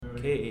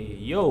Okay,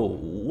 yo,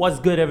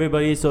 what's good,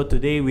 everybody? So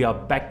today we are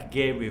back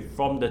again with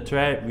From the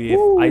Thread with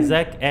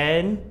Isaac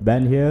and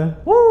Ben here.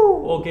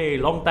 Woo. Okay,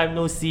 long time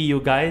no see, you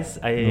guys.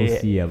 No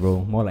see,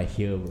 bro. More like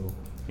here, bro.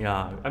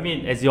 Yeah, I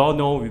mean, as you all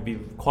know, we've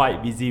been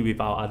quite busy with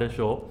our other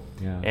show,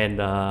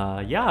 and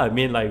I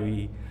mean, like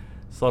we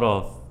sort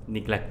of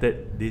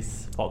neglected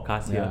this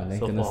podcast here. Like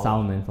so the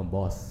sound man from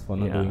Boss for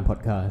not doing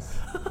podcasts.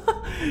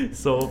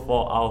 So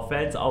for our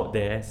fans out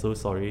there, so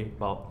sorry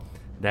about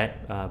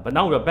that. But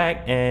now we're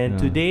back, and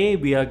today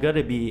we are going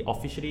to be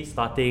officially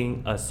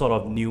starting a sort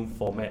of new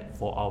format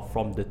for our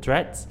From the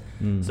Threads.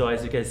 So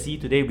as you can see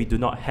today, we do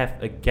not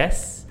have a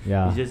guest.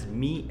 It's just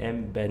me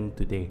and Ben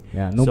today.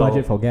 No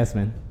budget for guests,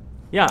 man.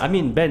 Yeah, I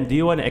mean, Ben, do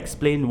you want to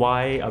explain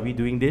why are we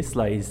doing this?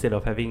 Like, instead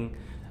of having,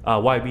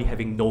 why are we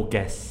having no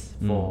guests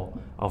for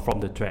our From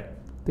the Thread?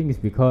 I think it's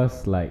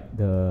because like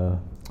the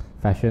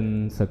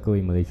fashion circle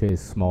in Malaysia is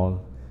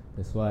small.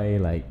 That's why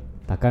like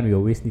takkan we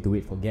always need to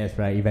wait for guests,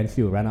 right?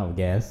 Eventually we'll run out of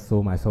guests,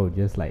 so might as well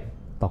just like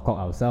talk out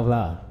ourselves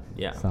lah.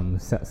 Yeah. Some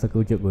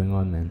circle joke going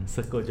on, man.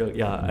 Circle joke,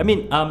 yeah. I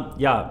mean,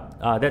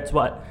 that's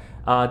one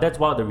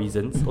of the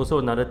reasons. Also,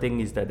 another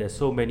thing is that there's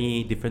so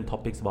many different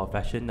topics about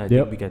fashion I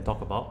think we can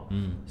talk about.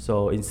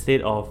 So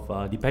instead of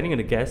depending on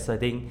the guests, I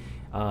think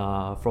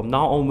from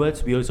now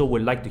onwards, we also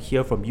would like to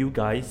hear from you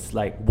guys.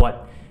 Like,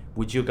 what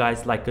would you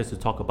guys like us to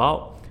talk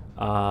about?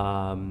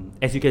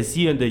 As you can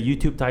see on the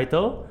YouTube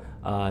title,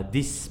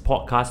 this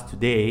podcast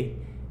today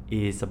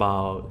is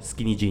about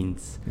skinny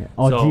jeans.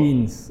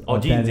 Jeans. Or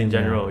jeans in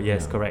general,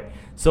 yes, correct.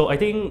 So I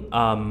think,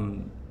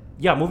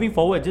 moving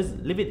forward, just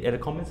leave it at the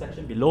comment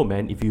section below,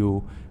 man, if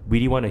you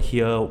really want to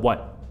hear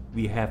what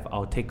we have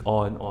our take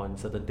on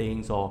certain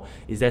things, or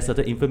is there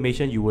certain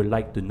information you would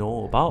like to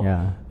know about.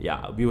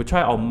 We will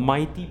try our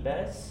mighty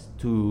best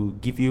to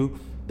give you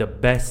the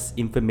best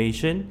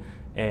information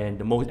and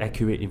the most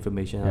accurate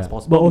information as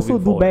possible. But also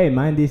do bear in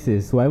mind, this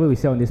is whatever we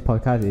say on this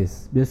podcast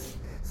is just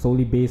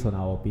solely based on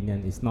our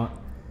opinion. It's not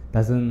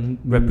doesn't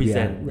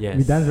represent.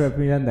 It doesn't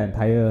represent the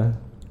entire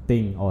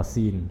thing or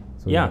scene.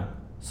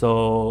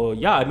 So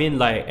I mean,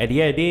 like at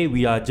the end of the day,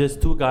 we are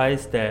just two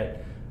guys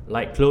that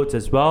like clothes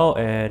as well,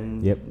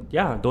 and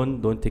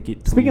don't take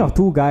it. Speaking of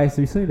two guys,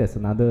 recently there's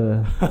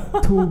another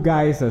two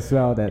guys as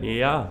well that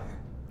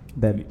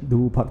that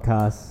do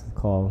podcasts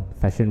called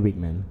Fashion Week,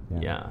 man.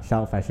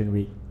 Shout Fashion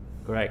Week.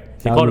 Correct.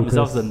 They call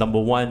themselves the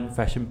 #1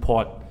 fashion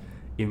pod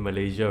in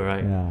Malaysia,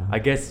 right? I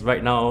guess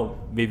right now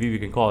maybe we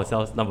can call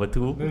ourselves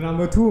 #2. The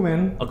 #2,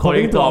 man.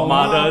 According to our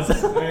mothers.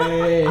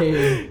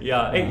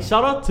 Hey,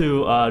 shout out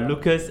to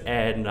Lucas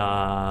and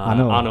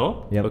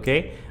Arno.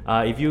 Okay.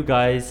 If you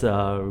guys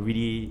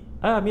really,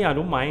 I mean, I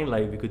don't mind.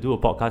 Like, we could do a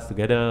podcast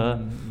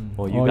together,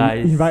 or you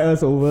guys invite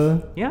us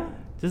over.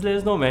 Just let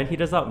us know, man.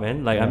 Hit us up,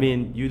 man. Like, I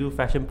mean, you do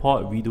fashion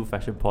pod, we do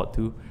fashion pod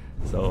too.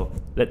 So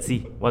let's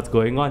see what's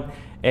going on.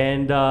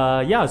 And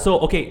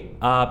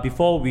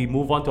before we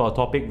move on to our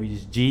topic, which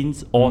is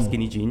jeans or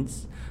skinny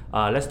jeans,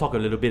 let's talk a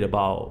little bit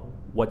about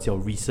what's your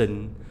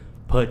recent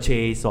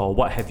purchase, or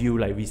what have you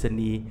like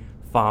recently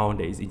found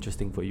that is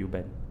interesting for you,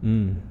 Ben.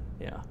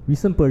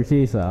 Recent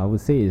purchase, I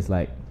would say, is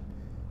like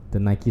the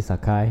Nike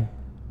Sacai.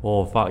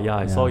 Oh fuck yeah!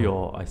 I saw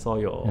your.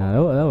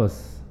 That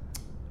was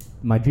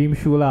my dream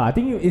shoe lah. I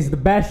think it's the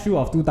best shoe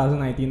of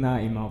 2019 lah,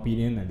 in my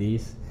opinion, at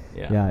least.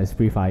 It's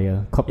pretty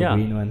fire. Cop the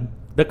green one.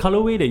 The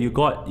colorway that you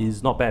got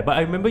is not bad, but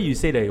I remember you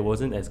said that it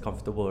wasn't as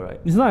comfortable, right?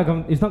 It's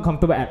not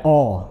comfortable at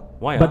all.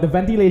 Why? But the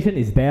ventilation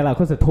is there lah,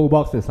 because the toe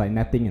box is like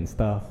netting and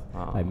stuff,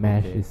 like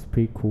mesh. It's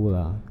pretty cool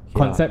lah.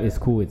 Concept is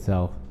cool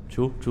itself.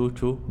 True.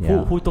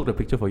 Who took the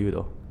picture for you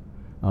though?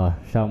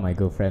 Shout out my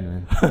girlfriend,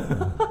 man.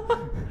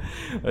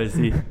 I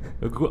see.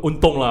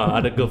 Untung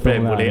lah ada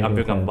girlfriend boleh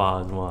ambil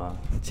gambar semua.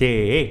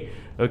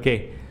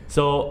 Okay.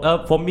 So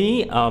for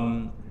me,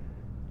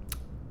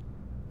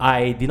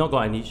 I did not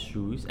got any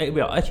shoes.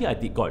 Actually, I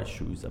did got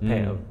shoes.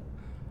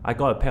 I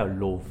got a pair of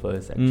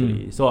loafers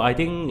actually. So I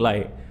think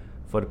like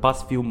for the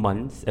past few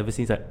months, ever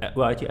since I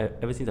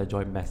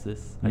joined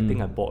Masses, I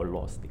think I bought a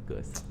lot of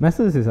stickers.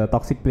 Masses is a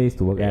toxic place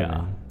to work at,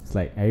 man. It's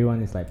like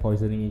everyone is like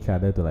poisoning each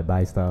other to like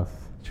buy stuff.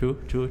 True.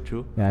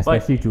 Yeah,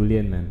 especially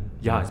Julian, man.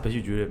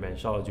 Especially Julian, man.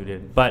 Shout out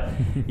Julian. But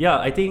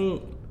I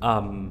think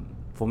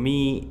for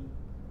me,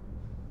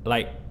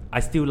 like, I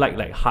still like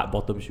hard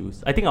bottom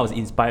shoes. I think I was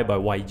inspired by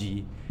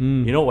YG.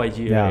 You know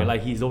YG, right?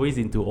 Like, he's always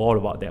into all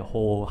about that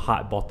whole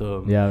hard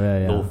bottom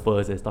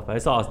loafers and stuff.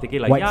 So I was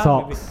thinking like, white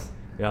socks.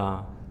 Maybe,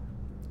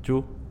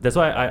 true. That's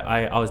why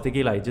I was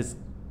thinking like just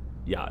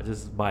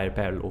buy a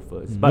pair of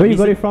loafers. But where you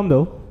got it from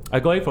though? I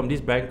got it from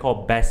this brand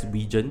called Best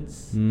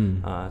Regions.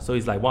 So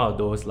it's like one of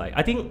those, like,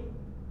 I think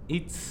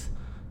it's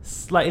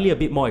slightly a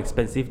bit more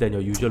expensive than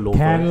your usual loafers.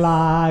 Can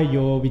lah,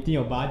 you're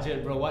within your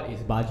budget, bro. What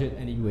is budget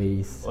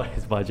anyways? What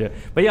is budget?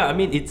 But yeah, I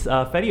mean, it's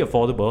fairly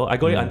affordable. I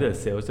got it under a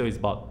sale, so it's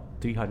about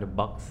 300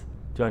 bucks,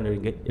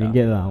 200 ringgit.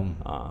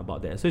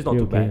 About that. So it's not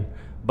too bad.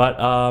 But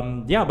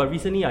but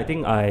recently I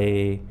think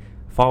I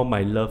found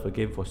my love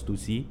again for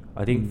Stussy.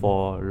 I think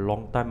for a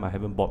long time I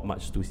haven't bought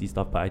much Stussy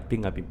stuff, but I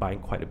think I've been buying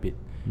quite a bit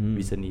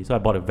recently. So I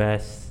bought a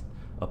vest,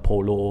 a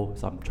polo,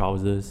 some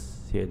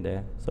trousers here and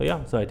there. So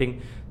yeah, so I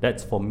think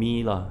that's for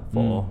me lah,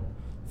 for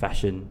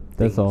fashion.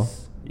 That's all.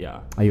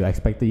 Yeah. You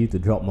expected you to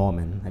drop more,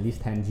 man. At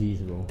least 10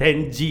 Gs, bro.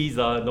 10 Gs,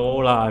 no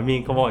lah. I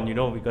mean, come on,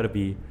 we gotta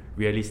be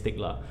realistic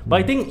lah.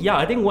 But I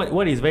think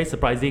what is very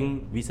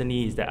surprising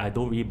recently is that I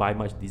don't really buy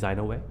much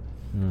designer wear.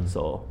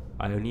 So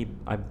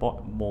I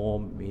bought more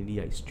mainly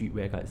like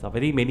streetwear kind of stuff. I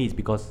think mainly it's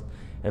because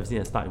ever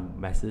since I started in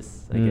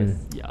masses, I guess.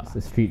 Yeah. It's a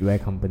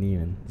streetwear company,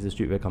 man. It's a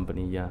streetwear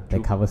company, yeah. They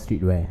cover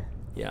streetwear.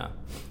 Yeah.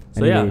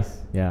 So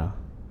anyways, yeah.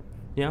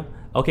 Yeah.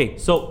 Okay,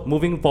 so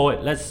moving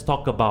forward, let's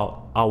talk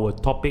about our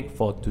topic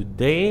for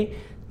today.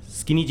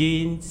 Skinny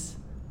jeans.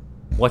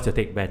 What's your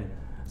take, Ben?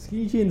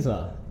 Skinny jeans,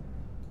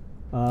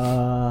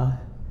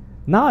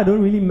 now I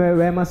don't really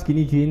wear much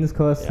skinny jeans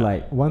because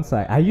like once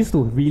I used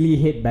to really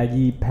hate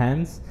baggy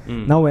pants.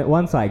 Now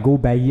once I go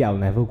baggy, I'll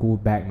never go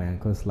back, man.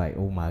 Cause like,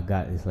 oh my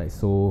god, it's like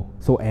so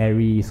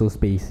airy, so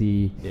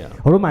spacey. Yeah.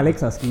 Although my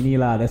legs are skinny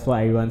lah, that's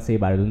what everyone say,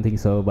 but I don't think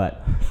so.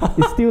 But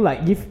it's still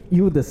like give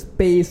you the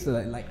space,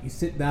 like you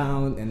sit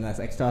down and there's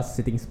extra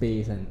sitting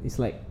space, and it's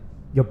like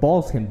your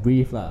balls can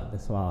breathe lah.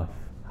 That's how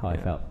I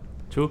felt.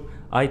 True.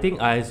 I think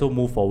I also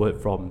moved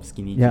forward from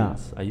skinny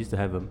jeans. I used to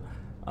have them.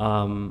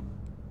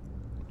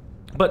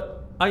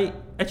 But I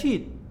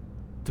actually,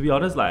 to be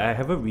honest, like I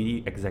haven't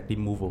really exactly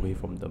moved away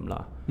from them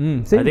lah.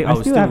 Same. I think I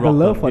still have the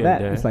love for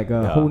that. It's like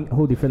a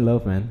whole different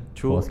love, man.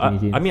 True. For skinny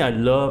jeans. I mean,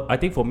 I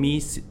think for me,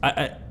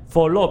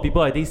 for a lot of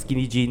people, I think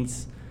skinny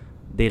jeans,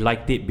 they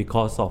liked it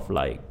because of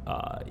like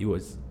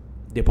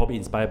they're probably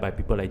inspired by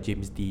people like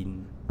James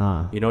Dean.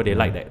 They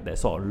like that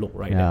sort of look,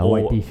 right? Yeah, that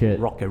white old t-shirt,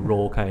 rock and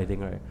roll kind of thing,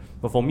 right?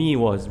 But for me,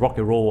 rock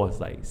and roll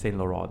was like Saint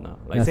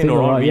Laurent. Like Saint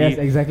Laurent, really, yes,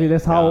 exactly.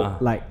 That's how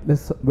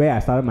that's where I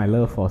started my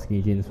love for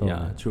skinny jeans from.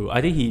 Yeah, true.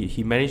 I think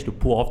he managed to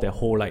pull off that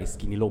whole like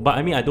skinny look. But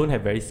I mean, I don't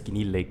have very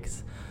skinny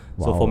legs,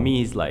 so for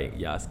me, it's like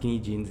skinny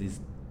jeans is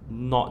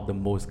not the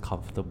most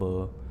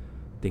comfortable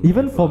thing.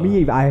 Even for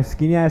me, if I have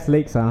skinny ass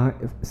legs,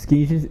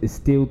 skinny jeans is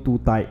still too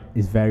tight.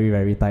 It's very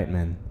very tight,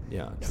 man.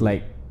 Yeah, it's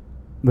like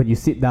when you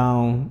sit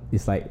down,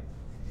 it's like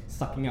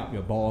sucking up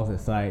your balls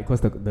aside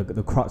because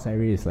the crotch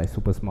area is like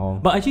super small.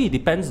 But actually, it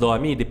depends though. I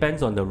mean, it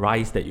depends on the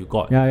rise that you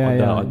got.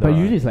 But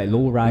usually it's like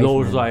low rise.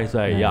 Low rise,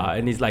 right? Yeah,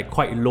 and it's like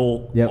quite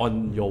low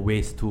on your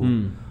waist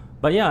too.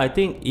 But yeah, I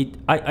think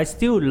I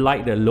still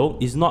like the look.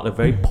 It's not a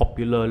very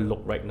popular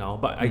look right now,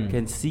 but I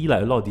can see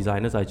like a lot of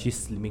designers are actually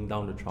slimming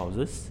down the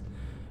trousers.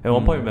 At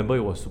one point, remember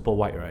it was super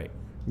wide, right?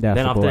 Yeah.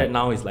 Then after that,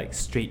 now it's like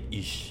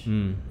straight-ish.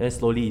 Then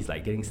slowly it's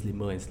like getting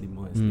slimmer and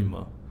slimmer and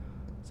slimmer.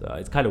 So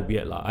it's kind of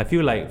weird lah. I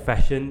feel like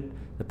fashion,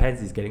 the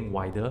pants is getting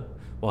wider,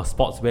 while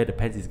sportswear, the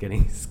pants is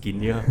getting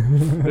skinnier.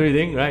 What do you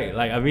think, right?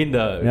 Like, I mean,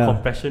 the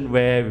compression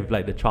wear with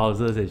like the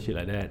trousers and shit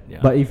like that. Yeah.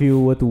 But if you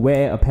were to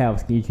wear a pair of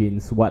skinny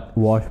jeans, what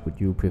wash would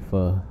you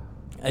prefer?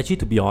 Actually,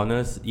 to be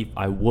honest, if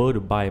I were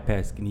to buy a pair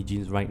of skinny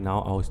jeans right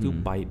now, I would still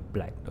buy it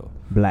black though.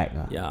 Black?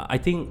 Yeah, I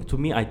think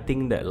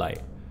that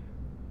like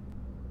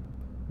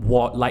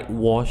light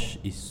wash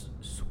is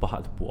super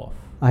hard to pull off.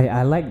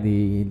 I like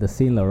the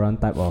Saint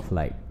Laurent type of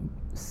like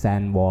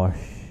sand wash.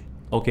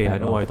 Okay, I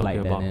know what you're talking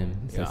about.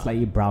 It's a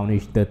slightly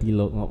brownish, dirty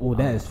look. Oh,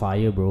 that is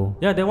fire, bro.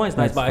 Yeah, that one is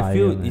nice, but I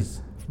feel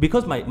it's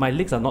because my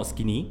legs are not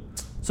skinny.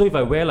 So if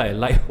I wear like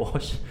light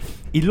wash,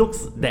 it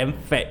looks damn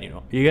fat, You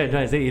get what I'm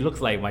trying to say? It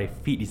looks like my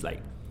feet is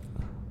like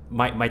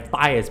my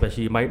thigh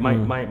especially.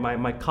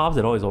 My calves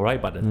and all is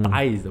alright, but the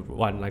thigh is the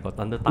one like got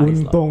thunder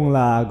thighs. Untong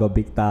lah, got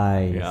big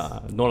thighs. Yeah,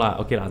 no lah,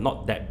 okay lah,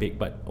 not that big,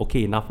 but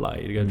okay enough lah.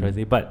 You get what I'm trying to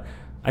say? But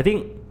I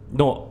think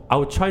I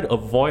would try to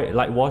avoid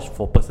light wash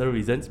for personal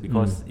reasons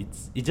because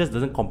it just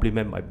doesn't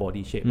complement my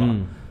body shape.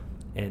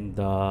 And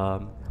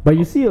but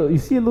you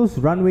see those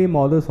runway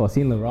models for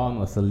Saint Laurent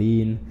or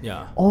Celine.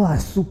 Yeah. All are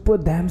super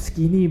damn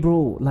skinny,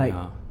 bro. Like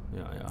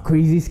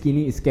crazy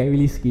skinny,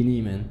 scarily skinny,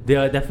 man. They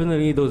are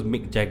definitely those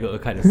Mick Jagger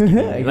kind of skinny.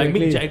 Exactly. Like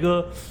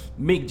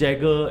Mick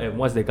Jagger and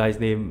what's the guy's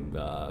name?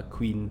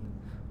 Queen.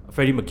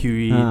 Freddie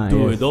Mercury,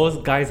 dude, those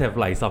guys have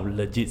like some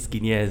legit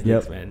skinny ass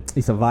legs, man.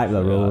 It's a vibe,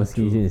 bro.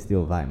 Skinny jeans is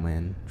still a vibe,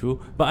 man. True,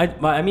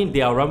 but I mean,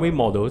 they are runway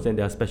models and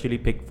they are specially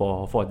picked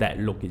for that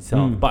look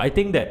itself. But I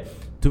think that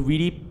to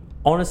really,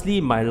 honestly,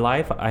 in my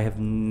life, I have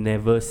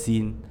never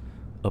seen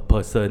a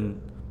person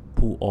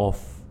pull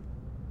off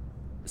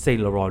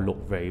Saint Laurent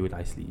look very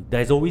nicely.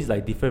 There's always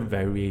like different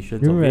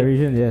variations of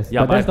it. Yes.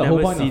 Yeah, but that's the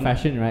whole point of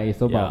fashion, right?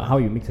 It's about how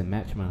you mix and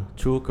match, man.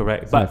 True,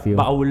 correct. But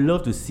I would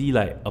love to see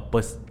like a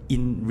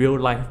in real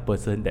life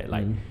person that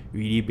like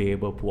really be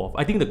able to pull off.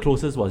 I think the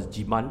closest was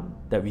Jiman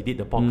that we did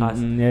the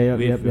podcast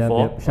with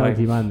before. Shout out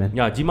Jiman, man.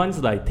 Yeah,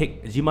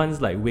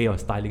 Jiman's like way of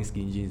styling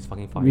skinny jeans is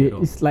fucking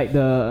fire. It's like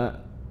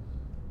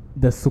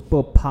the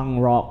super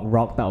punk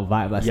rock type of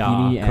vibe, like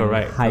skinny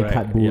and high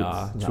cut boots.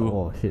 Yeah, true. Like,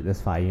 oh shit, that's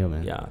fire,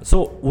 man. Yeah.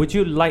 So would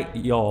you like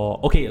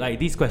like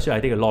this question?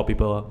 I think a lot of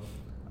people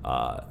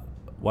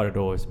what are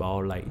those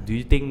about? Like, do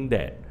you think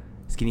that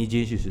skinny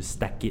jeans you should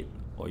stack it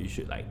or you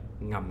should like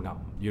ngam?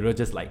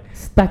 Just like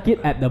stack it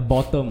at the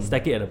bottom.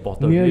 Stack it at the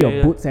bottom near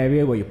your boots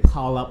area where you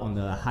pile up on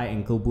the high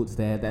ankle boots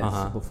there. That's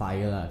super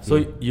fire, lah.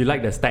 So you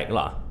like the stack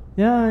lah?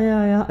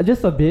 Yeah.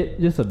 Just a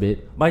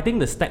bit. But I think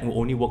the stack will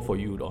only work for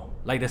you though.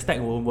 Like the stack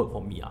won't work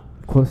for me.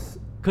 Because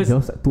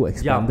yours are too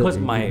expanded. Yeah, because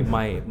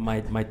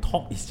my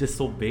top is just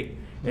so big.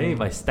 And then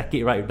if I stack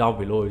it right down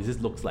below, it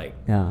just looks like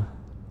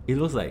it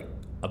looks like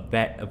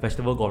a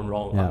vegetable gone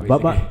wrong.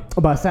 Yeah,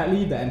 but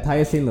sadly the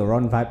entire Saint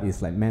Laurent vibe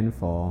is like meant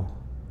for,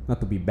 not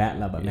to be bad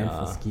lah, but meant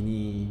for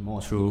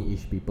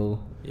skinny-ish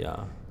people.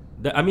 Yeah.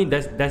 I mean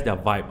that's their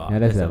vibe. Yeah,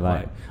 that's their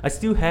vibe. I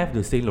still have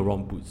the Saint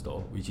Laurent boots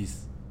though, which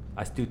is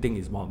I still think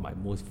is one of my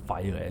most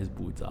fire ass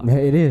boots. Yeah,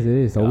 it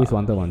is. Always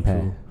wanted one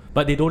pair. True.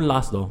 But they don't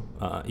last though.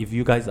 If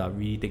you guys are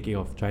really thinking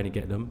of trying to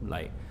get them,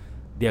 like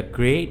they're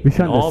great. Which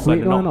one, the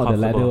suede one or the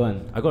leather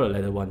one? I got a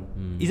leather one.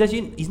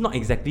 It's not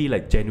exactly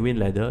like genuine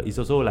leather. It's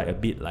also like a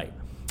bit like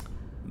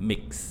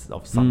mix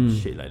of some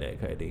shit like that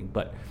kind of thing.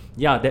 But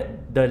yeah,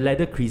 the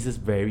leather creases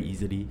very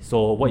easily.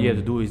 So what you have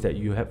to do is that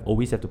you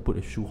always have to put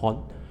a shoe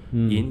horn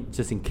in,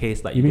 just in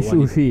case like you mean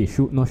shoe tree,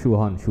 not shoe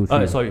horn, shoe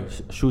tree. Sorry,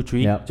 shoe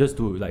tree, just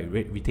to like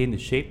retain the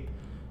shape.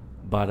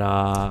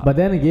 But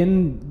then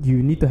again,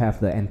 you need to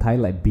have the entire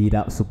like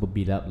super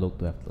beat up look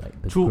to have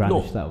like the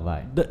grunge style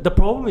vibe. The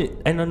problem is,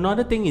 and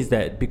another thing is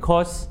that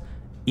because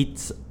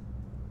it's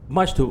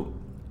much to,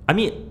 I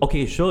mean,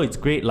 okay, sure, it's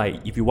great.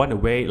 Like if you want to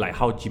wear it like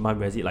how Jiman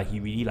wears it, like he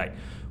really like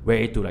wear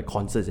it to like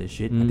concerts and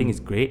shit. I think it's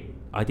great.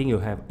 I think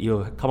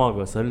you'll come out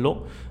with a certain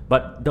look.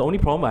 But the only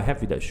problem I have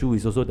with that shoe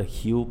is also the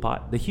heel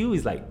part. The heel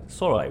is like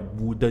sort of like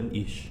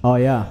wooden-ish. Oh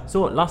yeah.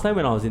 So last time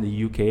when I was in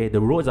the UK, the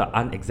roads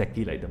aren't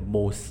exactly like the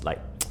most like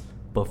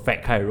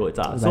perfect kind of roads.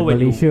 So when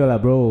Malaysia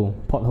bro,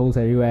 potholes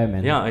everywhere,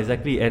 man. Yeah,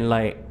 exactly. And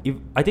like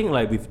I think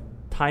like with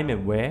time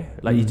and wear,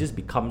 like it just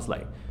becomes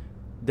like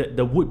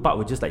the wood part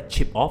will just like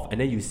chip off,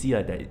 and then you see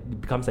like that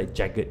it becomes like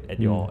jagged at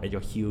your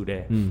heel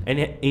there, and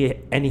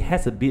it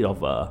has a bit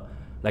of a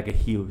like a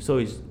heel, so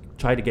it's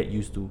try to get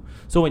used to.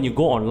 So when you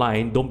go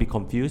online, don't be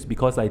confused,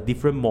 because like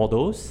different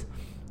models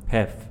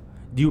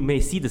you may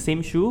see the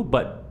same shoe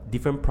but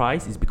different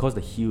price is because the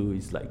heel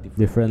is like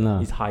different lah.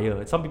 It's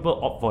higher. Some people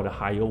opt for the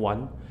higher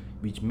one,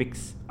 which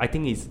makes, I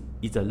think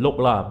it's a look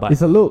lah, but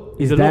it's a look.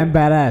 It's damn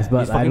badass,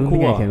 but I don't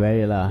think cool I can wear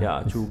it lah.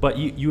 Yeah, true. But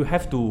you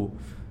have to,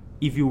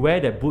 if you wear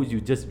that boots,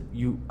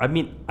 I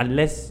mean,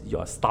 unless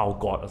you're a style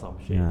god or some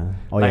shit. Yeah.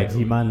 Or like,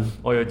 your Jiman.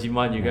 Or your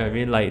Jiman, you get what I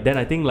mean? Like then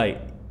I think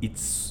like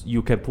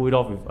you can pull it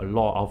off with a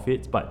lot of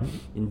outfits, but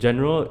in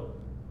general,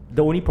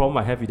 the only problem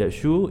I have with that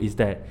shoe is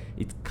that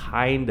it's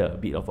kinda a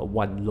bit of a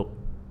one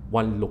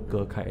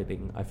looker kind of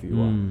thing. I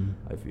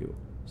feel.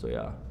 So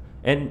yeah.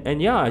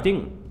 And yeah, I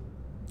think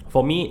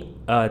for me,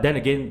 then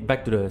again,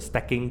 back to the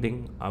stacking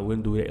thing, I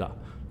wouldn't do it lah.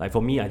 Like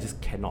for me, I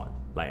just cannot.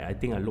 Like I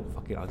think I look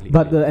fucking ugly.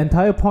 But the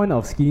entire point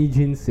of skinny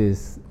jeans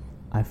is,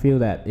 I feel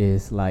that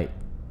is like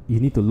you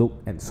need to look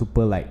at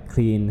super like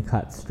clean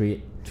cut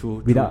straight.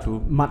 True.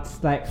 Much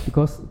slack,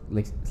 because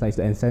like it's like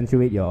to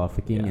accentuate your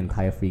freaking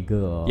entire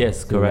figure. Or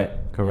yes, correct.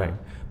 Yeah.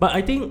 But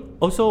I think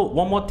also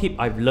one more tip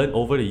I've learned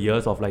over the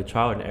years of like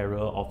trial and error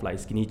of like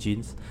skinny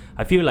jeans.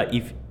 I feel like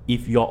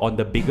if you're on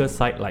the bigger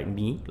side like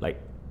me,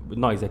 like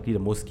not exactly the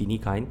most skinny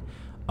kind,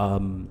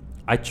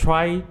 I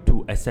try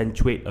to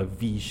accentuate a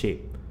V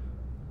shape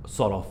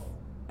sort of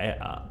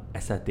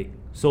aesthetic.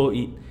 So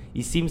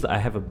it seems like I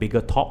have a bigger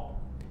top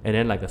and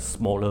then like a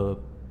smaller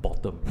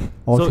bottom.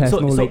 All chest,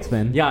 no legs,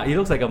 man. Yeah, it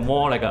looks like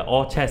more like a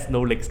all chest, no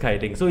legs kind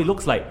of thing. So it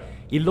looks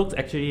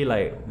actually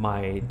like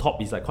my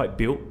top is like quite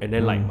built, and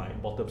then like my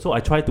bottom. So I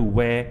try to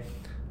wear.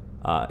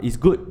 It's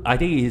good. I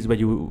think it is when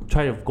you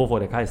try to go for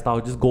that kind of style,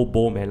 just go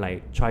bold and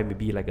like try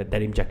maybe like a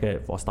denim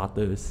jacket for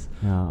starters,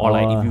 or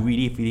like if you're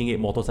really feeling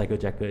it, motorcycle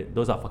jacket.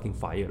 Those are fucking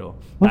fire though.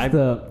 What's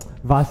the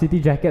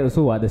varsity jacket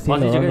also? The same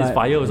varsity jacket is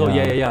fire also.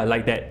 Yeah,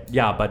 like that.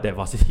 Yeah, but that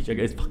varsity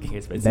jacket is fucking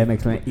expensive. Damn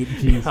expensive. 8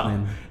 G's,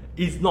 man.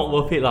 It's not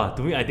worth it lah.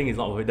 To me, I think it's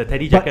not worth it. The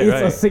teddy jacket,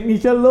 but it's a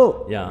signature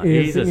look. Yeah, it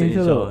is a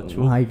signature look.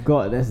 True. My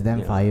god, that's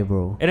damn fire,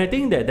 bro. And I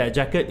think that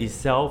jacket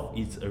itself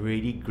is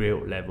already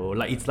grilled level.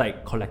 Like it's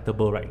like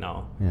collectible right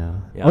now.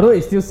 Yeah. Although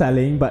it's still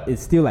selling, but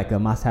it's still like a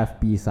must-have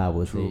piece, I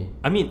would say.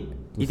 I mean,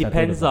 it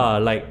depends.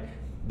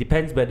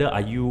 Depends whether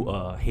are you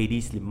a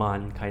Hedi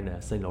Slimane kind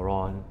of Saint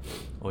Laurent,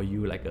 or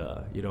you like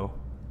a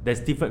there's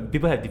different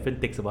people have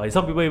different takes about it.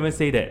 Some people even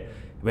say that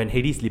when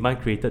Hedi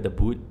Slimane created the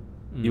boot,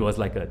 it was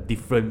like a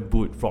different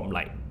boot from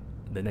like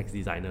the next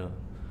designer,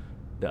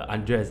 the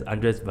Andres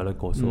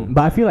Vallecoso.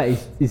 But I feel like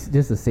it's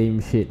just the same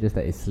shit, just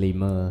that it's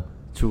slimmer,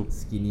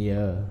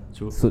 skinnier.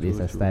 Suit is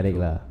aesthetic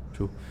lah.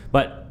 True.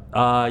 But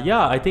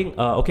yeah, I think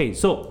okay.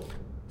 So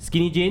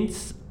skinny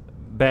jeans,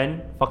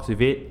 Ben fucks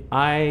with it.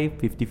 I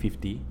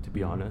 50-50 to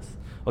be honest.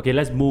 Okay,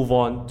 let's move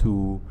on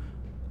to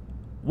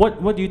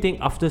what do you think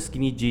after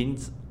skinny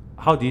jeans?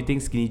 How do you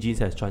think skinny jeans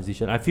has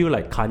transitioned? I feel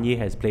like Kanye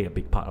has played a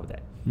big part of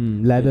that.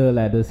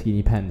 Leather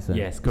skinny pants.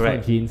 Yes, correct.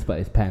 It's not jeans, but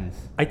it's pants.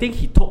 I think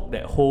he took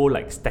that whole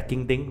like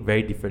stacking thing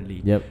very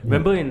differently.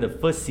 Remember in the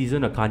first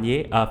season of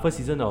first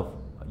season of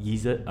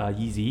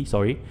Yeezy,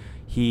 sorry,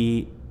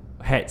 he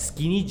had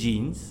skinny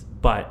jeans,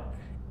 but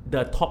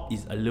the top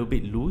is a little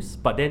bit loose,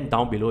 but then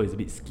down below is a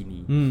bit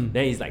skinny. Then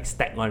it's like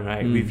stacked one,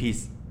 right? With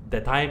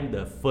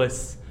the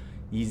first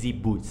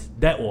Yeezy boots.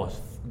 That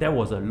that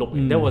was a look.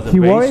 That was a he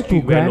very wore it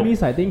to streetwear look.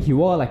 Grammys. I think he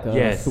wore like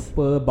a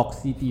super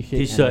boxy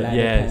t-shirt and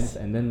leather pants,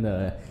 and then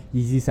the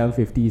Yeezy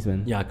 750s,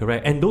 man. Yeah,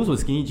 correct. And those were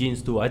skinny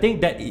jeans too. I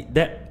think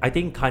I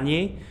think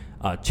Kanye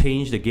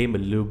changed the game a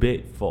little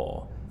bit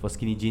for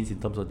skinny jeans in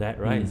terms of that,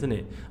 right? Isn't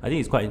it? I think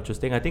it's quite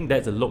interesting. I think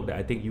that's a look that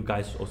I think you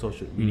guys also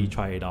should really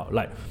try it out.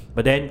 Like,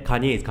 but then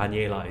Kanye is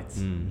Kanye lah.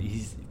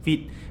 His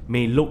feet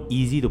may look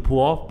easy to pull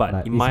off,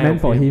 but in my opinion,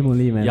 it's meant for him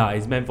only, man. Yeah,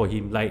 it's meant for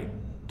him. Like,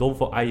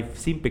 I've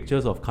seen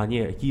pictures of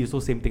Kanye. He also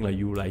same thing like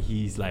you. Like,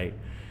 he's like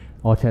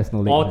all chest,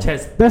 no legs. All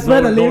chest. That's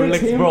no, where the no lyrics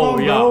legs, came bro.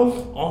 from, Yeah,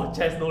 bro. all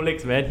chest, no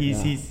legs, man.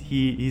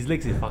 His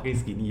legs is fucking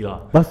skinny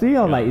lah. But speaking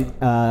of like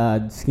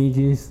skinny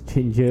jeans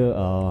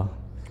changer,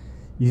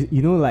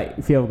 you know,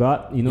 like Fear of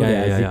God, you know,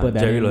 the zipper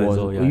denim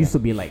was it used to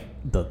be like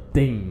the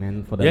thing,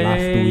 man, for the last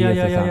 2 years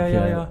or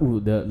something. Ooh,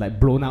 the like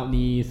blown out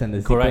knees and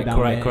the zipper down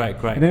there.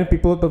 Correct. And then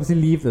people purposely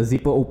leave the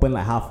zipper open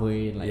like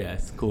halfway. Like,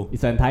 yes, cool.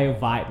 It's an entire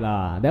vibe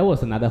lah. That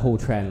was another whole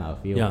trend lah, I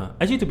feel. Yeah,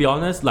 actually, to be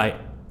honest, like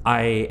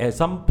at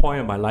some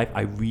point in my life,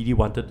 I really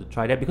wanted to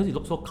try that because it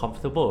looks so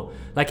comfortable.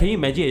 Like, can you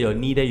imagine at your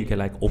knee there you can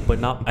like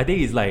open up? I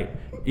think it's like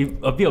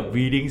a bit of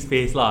breathing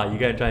space lah. You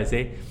can try to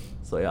say.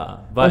 So yeah,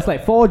 but it's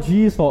like 4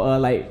 Gs for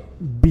like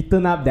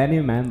beaten up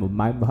denim, man.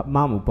 My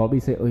mom would probably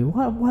say, "Oh,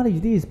 what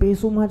is this? Pay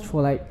so much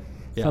for like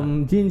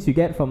some jeans you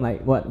get from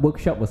like what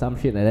workshop or some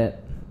shit like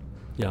that."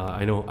 Yeah,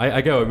 I know.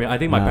 I get what you mean. I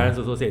think my parents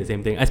also say the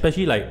same thing.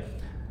 Especially like,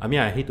 I mean,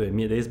 I hate to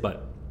admit this,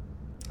 but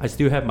I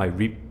still have my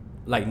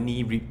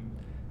knee rib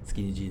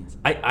skinny jeans.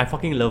 I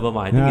fucking love them.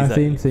 I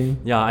think it's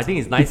same. Yeah, I think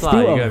it's nice. It's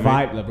still a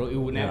vibe, bro. It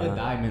will never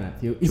die, man. I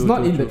feel it's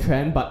not in the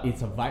trend, but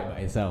it's a vibe by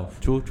itself.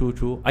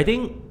 True. I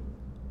think,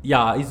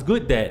 yeah, it's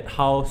good that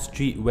how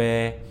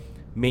streetwear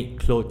made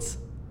clothes.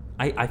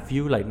 I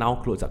feel like now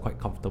clothes are quite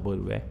comfortable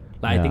to wear.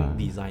 Like I think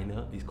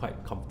designer is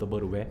quite comfortable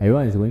to wear.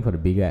 Everyone is going for the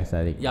bigger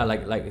aesthetic. Yeah,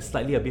 like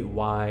slightly a bit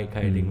wide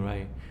kind of thing,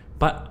 right?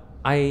 But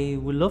I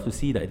would love to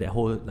see that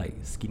whole like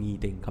skinny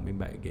thing coming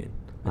back again.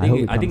 I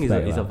think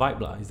it's a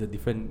vibe lah. It's a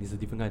different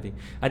kind of thing.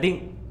 I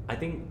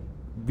think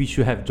we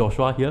should have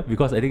Joshua here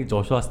because I think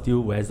Joshua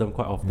still wears them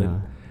quite often. Yeah.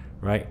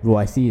 Right? Bro,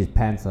 I see his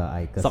pants.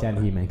 I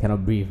kasihan him and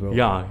cannot breathe, bro.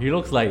 Yeah, he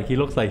looks like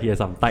he has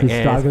some tight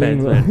ass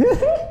pants, man.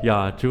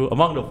 Yeah, true.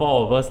 Among the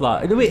four of us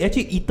lah. Wait,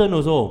 actually Ethan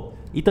also.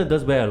 Ethan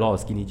does wear a lot of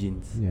skinny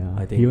jeans. Yeah,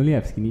 I think he only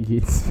has skinny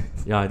jeans.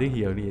 Yeah, I think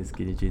he only has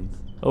skinny jeans.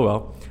 Oh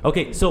well.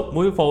 Okay, so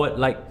moving forward,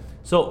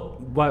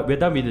 while we're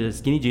done with the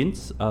skinny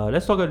jeans,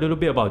 let's talk a little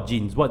bit about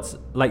jeans. What's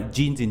like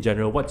jeans in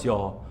general? What's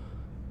your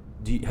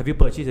have you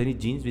purchased any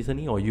jeans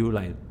recently, or you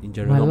like in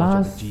general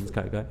not much of a jeans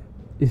kind of guy?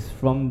 It's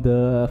from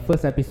the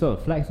first episode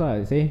of Flex, what I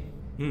would say.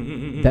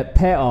 That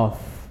pair of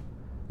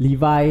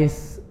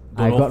Levi's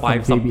I got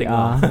from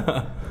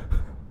JBR.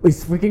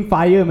 It's freaking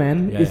fire,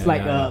 man. It's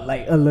like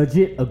a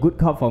legit a good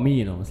cut for me,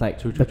 you know. It's like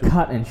the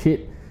cut and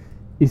shit.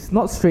 It's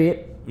not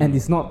straight and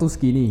it's not too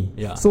skinny.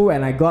 Yeah. So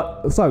when I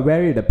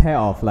wear it, the pair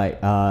of like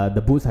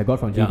the boots I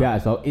got from JBR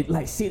as well. It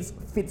like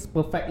fits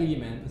perfectly,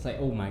 man. It's like,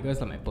 oh my god,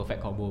 it's like my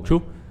perfect combo. Man.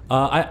 True.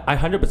 I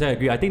 100%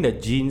 agree. I think the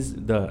jeans,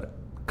 the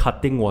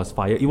cutting was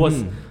fire. It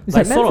was it's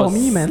like sort of for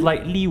me, man.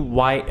 Slightly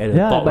wide at the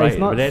top, but right? it's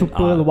not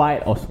super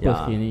wide or super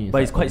skinny.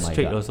 But it's quite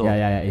straight also.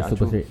 Yeah, it's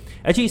super straight.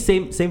 Actually,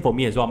 same for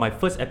me as well. My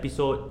first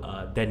episode,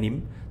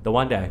 denim, the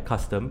one that I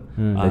custom,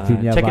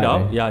 check it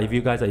out. Yeah, if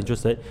you guys are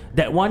interested.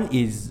 That one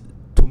is,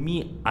 to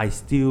me, I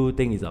still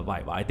think it's a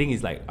vibe. I think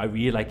it's like, I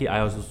really like it.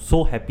 I was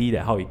so happy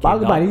that how it came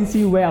out. But I didn't see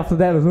you wear after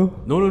that also.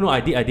 No, I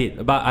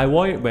did. But I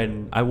wore it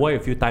a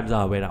few times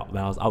when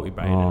I was out with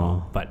Brian and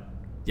all. But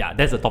yeah,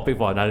 that's a topic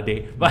for another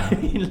day. But I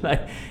mean,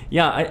 like,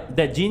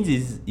 that jeans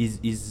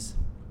is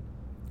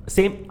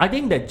same. I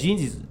think that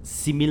jeans is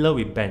similar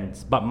with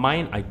Ben's, but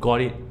mine I got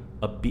it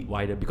a bit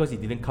wider because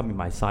it didn't come in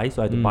my size,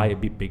 so I had to buy a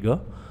bit bigger.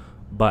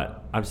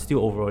 But I'm still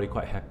overall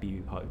quite happy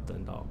with how it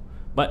turned out.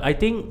 But I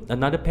think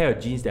another pair of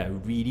jeans that I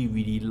really,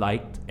 really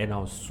liked and I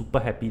was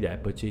super happy that I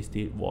purchased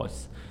it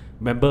was,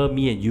 remember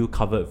me and you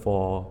covered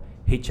for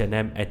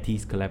H&M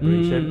Etty's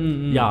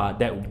collaboration. Yeah,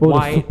 that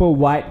the super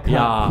wide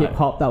cut hip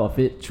hop type of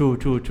fit.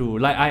 True.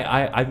 Like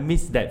I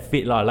miss that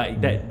fit lah.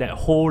 Like that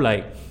whole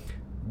like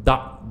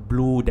dark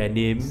blue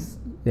denim.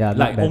 Yeah,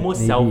 like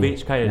almost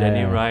salvage kind of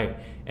denim, right?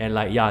 And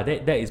like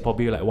that is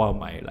probably like one of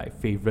my like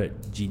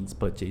favorite jeans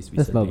purchase recently.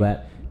 That's not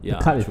bad. Yeah,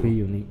 the cut is pretty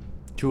unique.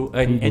 True,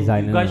 and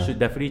you guys should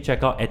definitely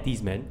check out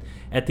Etty's, man.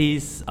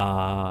 Etty's,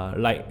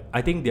 like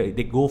I think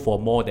they go for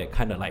more that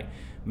kind of like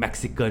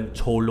Mexican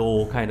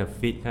cholo kind of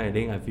fit kind of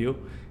thing. I feel,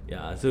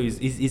 so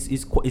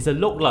it's a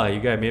look lah. You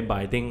get what I mean? But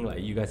I think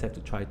like you guys have to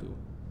try to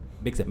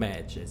mix and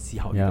match and see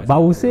how. Yeah, but I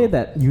would say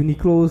that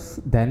Uniqlo's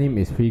denim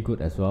is pretty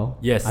good as well.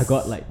 Yes, I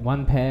got like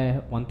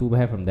two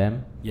pair from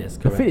them. Yes,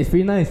 correct. The fit is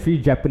pretty nice,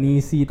 pretty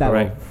Japanesey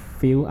type of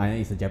feel. I know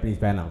it's a Japanese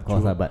brand, of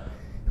course, but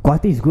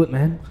quality is good,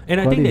 man. And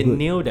I think they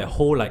nailed that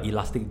whole like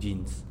elastic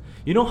jeans.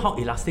 You know how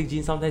elastic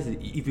jeans sometimes,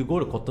 if you go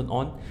to Cotton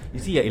On, you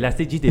see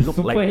elastic jeans, they look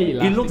like,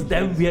 it looks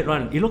damn weird,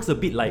 right? It looks a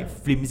bit like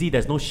flimsy,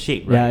 there's no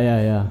shape, right?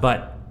 Yeah.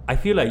 But I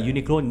feel like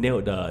Uniqlo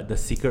nailed the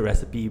secret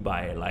recipe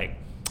by like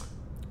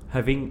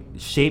having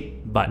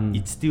shape, but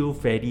it's still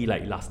fairly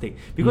like elastic.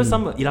 Because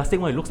some elastic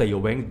one, it looks like you're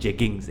wearing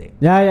jeggings.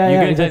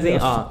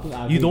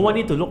 Yeah. You don't want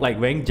it to look like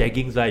wearing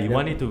jeggings, right? You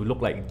want it to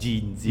look like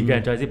jeans. You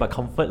can try to say, but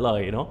comfort,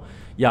 you know.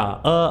 Yeah.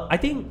 I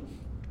think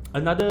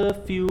another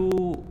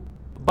few,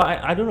 but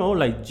I don't know,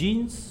 like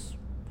jeans.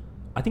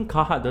 I think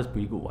Carhartt does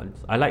pretty good ones.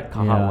 I like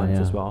Carhartt ones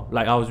as well.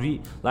 Like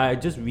I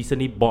just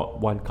recently bought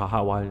one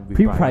Carhartt one.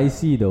 Pretty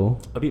pricey though.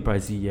 A bit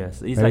pricey,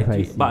 yes. It's very like,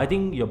 pricey. but I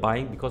think you're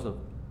buying because of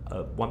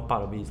one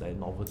part of it is like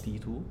novelty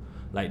too,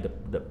 like the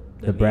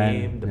brand,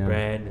 name, the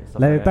brand, and stuff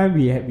like like the that.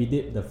 time we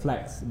did the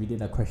flex, we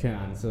did a question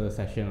and answer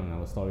session on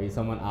our story.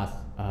 Someone asked,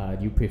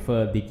 do you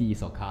prefer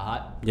Dickies or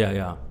Carhartt?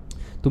 Yeah.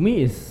 To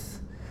me, it's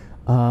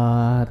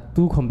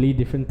two completely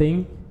different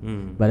things.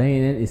 But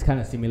then it's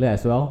kind of similar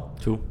as well.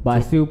 True. But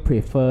I still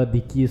prefer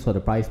Dickies for the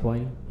price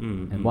point,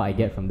 and what I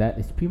get mm. from that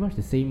is pretty much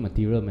the same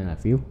material, man. I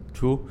feel.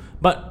 True,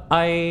 but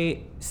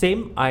I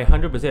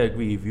 100%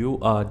 agree with you.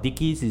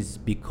 Dickies is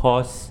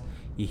because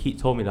it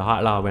hits home in the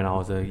heart lah. When I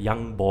was a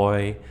young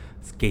boy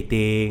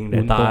skating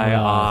that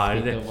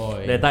time,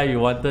 that time you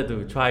wanted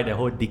to try the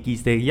whole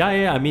Dickies thing.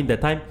 Yeah. I mean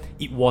that time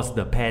it was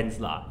the pants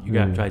lah. You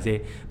gotta try to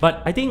say.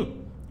 But I think,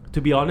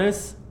 to be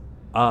honest,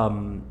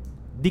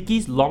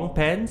 Dickies long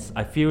pants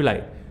I feel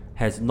like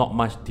has not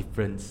much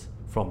difference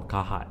from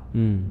Carhartt.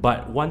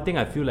 But one thing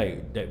I feel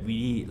like that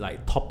really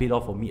like top it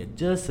off for me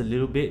just a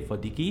little bit for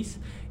Dickies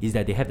is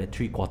that they have the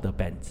 3/4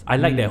 pants. I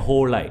like that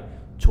whole like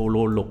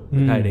cholo look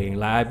kind of thing.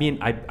 Like I mean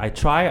I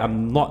try, I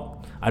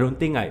don't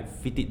think I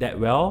fit it that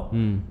well.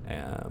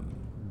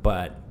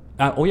 But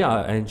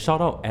and shout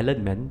out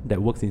Alan, man,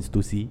 that works in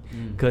Stussy,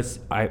 because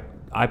I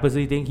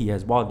personally think he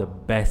has one of the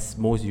best,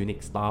 most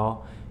unique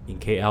style in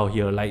KL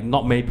here. Like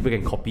not many people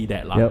can copy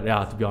that lah.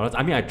 Yeah, to be honest.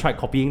 I mean I tried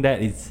copying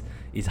that. It's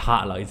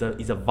hard lah. It's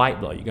a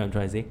vibe lah. You get what I'm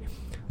trying to say.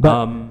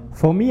 But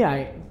for me,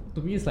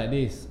 to me it's like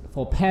this.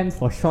 For pants,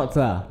 for shorts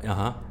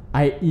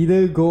I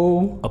either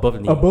go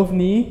above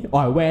knee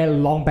or I wear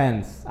long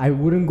pants. I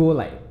wouldn't go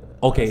like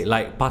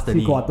like past the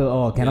knee. 3/4.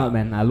 Oh, cannot,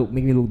 man.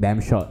 Make me look damn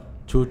short.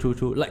 True.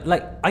 Like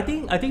I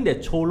think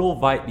that cholo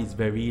vibe is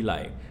very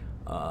like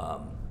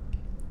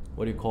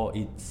what do you call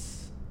it?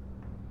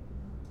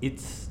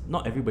 It's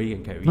not everybody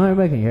can carry. Not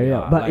everybody can carry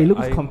it, but like it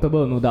looks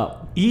comfortable, no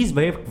doubt. It is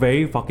very,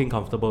 very fucking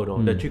comfortable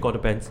though, the 3/4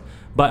 pants.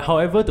 But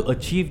however, to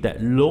achieve that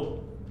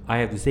look, I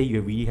have to say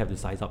you really have to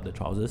size up the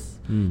trousers.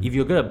 If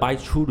you're gonna buy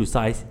true to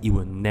size, it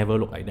will never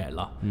look like that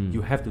lah.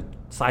 You have to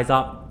size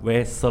up,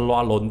 wear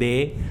salwar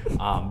londe,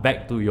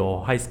 back to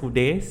your high school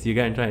days. You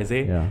get what I'm trying to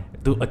say?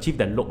 To achieve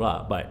that look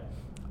lah. But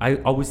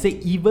I would say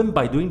even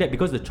by doing that,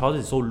 because the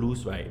trousers is so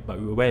loose, right?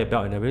 But we wear a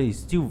belt and everything, it's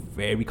still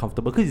very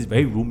comfortable because it's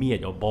very roomy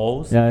at your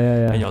balls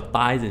and your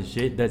thighs and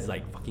shit. That's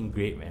like fucking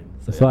great, man.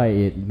 So that's why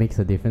it makes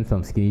a difference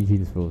from skinny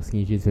jeans, bro.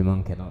 Skinny jeans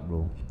memang cannot,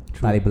 bro.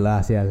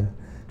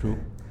 True.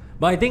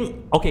 But I think,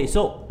 okay,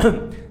 so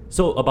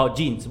so about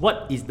jeans,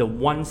 what is the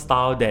one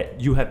style that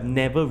you have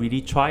never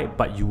really tried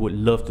but you would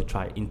love to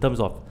try in terms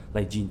of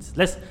like jeans?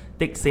 Let's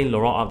take Saint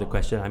Laurent out of the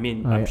question. I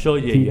mean, I'm sure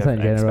you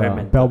have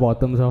experimented. Bell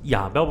bottoms.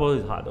 Yeah, bell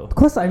bottoms is hard though.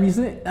 Because I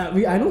recently,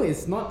 I know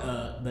it's not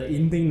the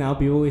in thing now.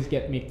 People always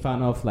make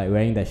fun of like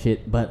wearing that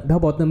shit. But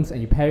bell bottoms,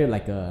 and you pair it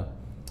like a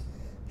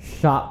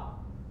sharp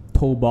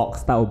toe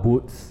box style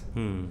boots.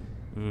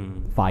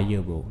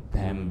 Fire, bro.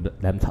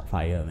 Damn top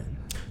fire, man.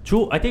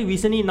 True. I think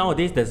recently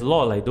nowadays there's a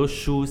lot of like those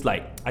shoes.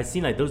 Like I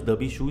seen like those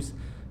derby shoes.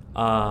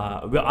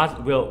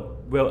 We'll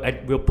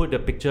put the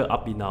picture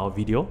up in our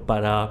video.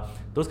 But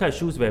those kind of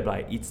shoes where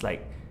like it's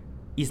like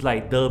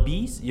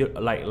derbies,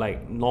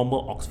 like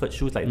normal Oxford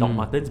shoes like Doc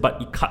Martens,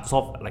 but it cuts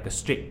off like a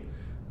straight.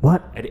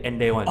 What? At the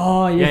end there one.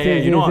 Oh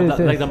yes, you know yes.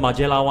 Like the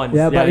Margiela ones.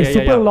 Yeah, but it's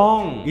super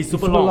long. It's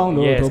super long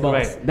though. Yes,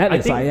 correct. That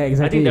is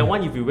exactly. I think that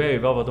one, if you wear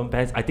with bell bottom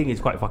pants, I think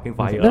it's quite fucking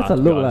fire. That's a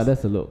look lah.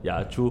 That's a look.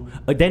 Yeah, true.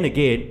 Then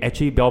again,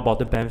 actually bell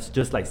bottom pants,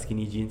 just like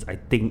skinny jeans, I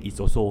think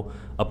it's also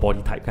a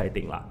body type kind of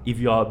thing lah. If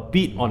you're a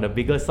bit on the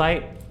bigger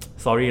side,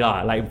 sorry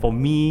lah. Like for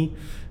me,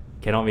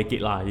 cannot make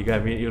it lah. You get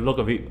what I mean? You look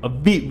a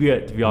bit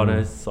weird, to be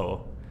honest.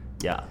 So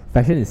yeah.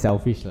 Fashion is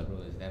selfish lah,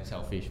 bro. It's damn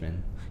selfish,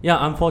 man. Yeah,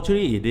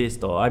 unfortunately it is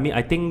though. I mean,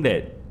 I think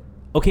that.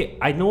 Okay,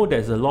 I know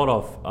there's a lot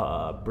of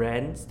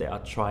brands that are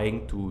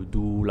trying to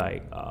do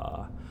like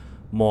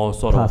more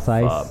sort plus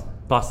size.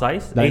 Plus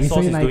size. Like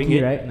ASOS is Nike, doing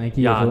it. Right?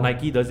 Nike yeah, also.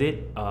 Nike does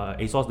it.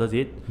 ASOS does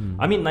it.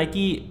 I mean,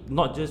 Nike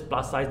not just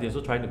plus size. They're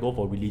also trying to go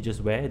for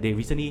religious wear. They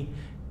recently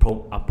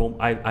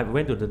I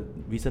went to the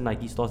recent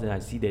Nike stores and I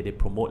see that they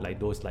promote like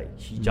those like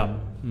hijab.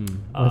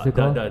 What's it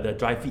called? The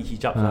dry fit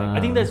hijab. I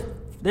think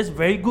that's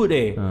very good.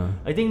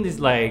 I think it's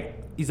like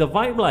it's a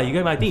vibe lah. You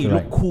get me? I think you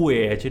look cool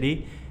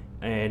actually.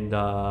 And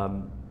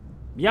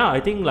I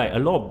think like a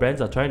lot of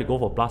brands are trying to go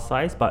for plus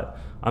size, but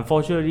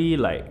unfortunately,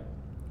 like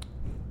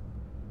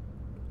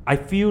I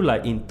feel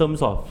like in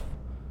terms of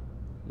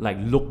like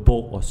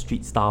lookbook or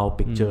street style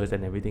pictures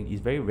and everything, it's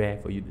very rare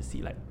for you to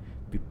see like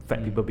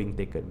fat people being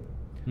taken,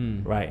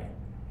 right?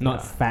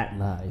 Not fat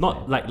lah. It's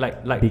Not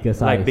like bigger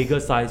size. like bigger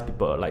size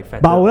people, like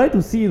fatter. But I would like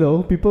to see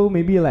though, people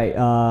maybe like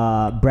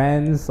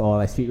brands or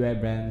like streetwear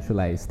brands should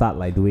like start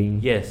like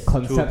doing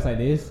concepts like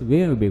this.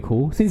 It would be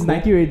cool. Since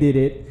Nike already did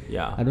it,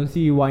 I don't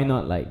see why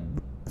not like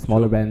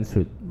smaller brands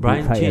should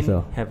Brian try Chin as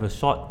well. have a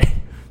shot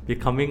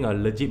becoming a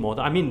legit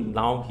model. I mean,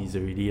 now he's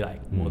already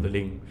like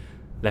modeling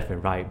left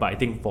and right, but I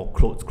think for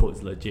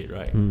clothes legit,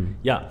 right?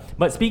 Yeah.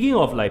 But speaking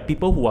of like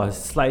people who are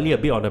slightly a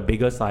bit on the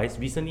bigger size,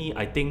 recently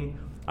I think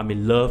I'm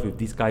in love with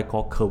this guy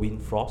called Kerwin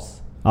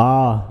Frost.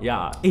 Ah.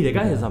 Yeah. Hey, the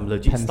guy has some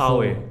legit pencil.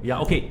 style. Yeah.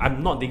 Okay,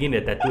 I'm not digging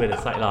the tattoo at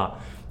the side lah,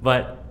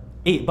 but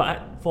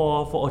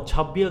for a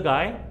chubbier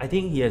guy, I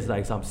think he has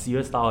like some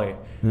serious style.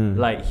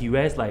 Like he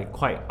wears like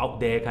quite out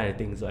there kind of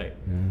things, like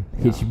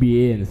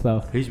HBA and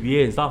stuff.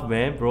 HBA and stuff,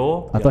 man,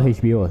 bro. I thought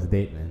HBA was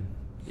dead, man.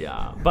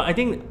 Yeah, but I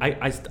think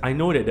I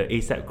know that the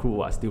ASAP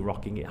crew are still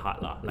rocking it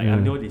hard lah. Like I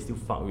know they still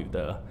fuck with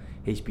the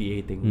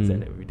HBA things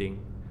and everything.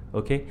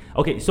 Okay.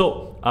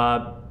 So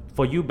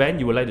for you, Ben,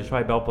 you would like to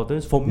try bell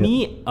bottoms. For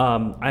me,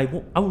 I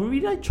would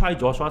really like to try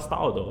Joshua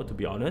style though. To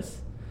be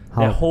honest,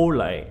 that whole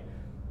like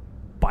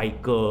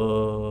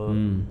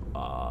biker,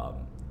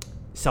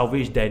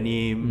 salvage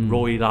denim,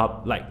 roll it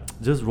up, like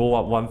just roll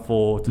up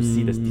 1/4 to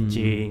see the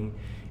stitching,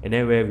 and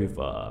then wear with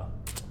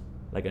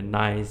like a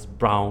nice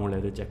brown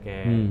leather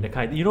jacket, that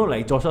kind. You know,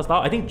 like Joshua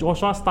style. I think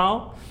Joshua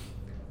style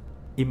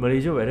in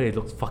Malaysia, whether it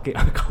looks fucking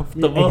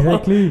uncomfortable.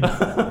 Exactly.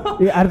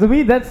 To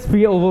me, that's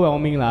pretty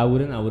overwhelming. I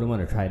wouldn't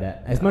want to try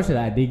that. As much as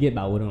I dig it,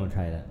 but I wouldn't want to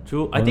try that.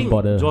 True. I think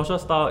Joshua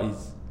style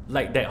is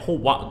like that whole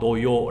Wak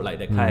Doyo, like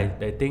that kind,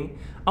 that thing.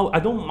 I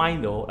don't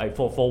mind though. Like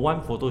for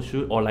one photo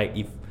shoot, or like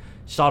if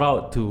shout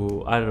out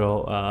to I don't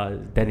know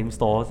denim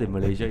stores in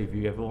Malaysia, if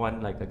you ever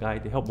want like a guy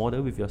to help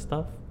model with your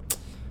stuff,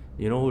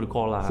 you know who to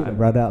call lah. Hit a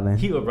brother up, man.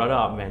 Hit a brother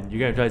up, man. You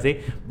get what I'm trying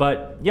to say?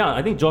 But yeah,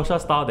 I think Joshua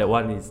style, that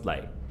one is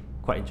like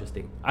quite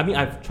interesting. I mean,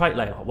 I've tried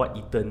like what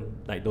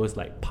Eton, like those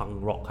like punk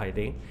rock kind of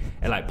thing,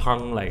 and like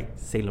punk like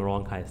Saint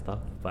Laurent kind of stuff.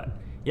 But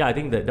yeah, I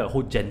think that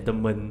whole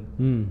gentleman,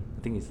 I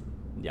think it's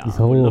it's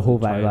whole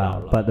vibe lah.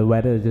 But the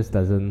weather just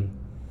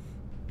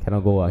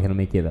cannot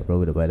make it bro,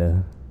 with the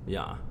weather.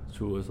 Yeah,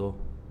 true also.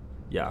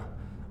 Yeah,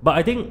 but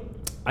I think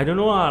I don't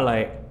know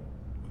like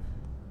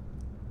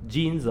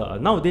jeans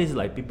nowadays,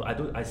 like people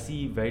I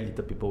see very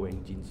little people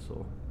wearing jeans.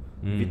 So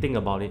if you think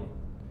about it,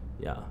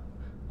 yeah,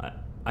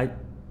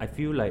 I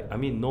feel like, I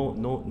mean, no.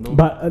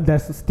 But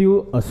there's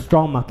still a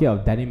strong market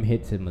of denim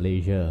heads in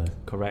Malaysia.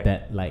 Correct.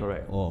 That like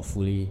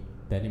fully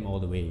denim all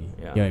the way.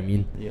 Yeah. You know what I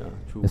mean? Yeah,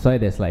 true. That's why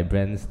there's like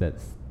brands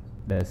that's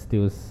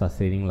still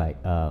sustaining,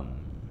 like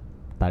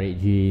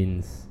Tarik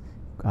jeans,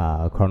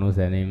 Chronos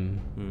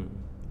denim.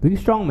 Doing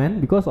strong,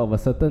 man, because of a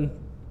certain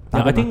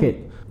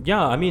market.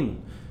 Yeah, I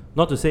mean,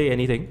 not to say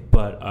anything,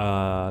 but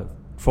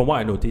from what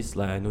I noticed,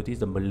 like I noticed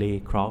the Malay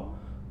crowd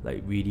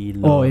like really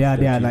loves. Oh yeah,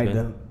 they are like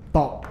the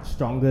top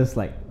strongest,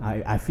 like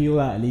I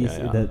feel at least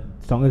the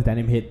strongest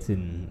denim heads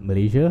in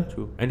Malaysia.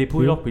 True, and they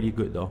pull it off pretty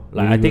good though.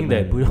 Like really I think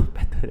they pull it off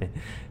better than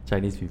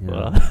Chinese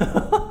people.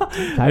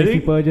 Chinese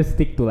people just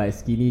stick to like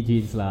skinny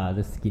jeans lah,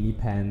 just skinny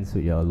pants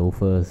with your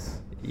loafers.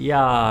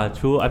 Yeah,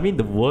 true. I mean,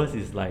 the worst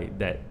is like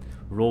that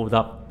rolled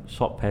up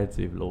short pants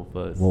with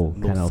loafers, no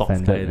socks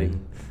kind of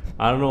thing.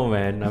 I don't know,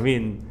 man. I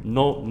mean,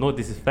 no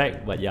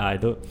disrespect, but yeah, I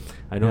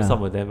know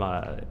some of them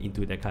are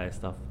into that kind of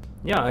stuff.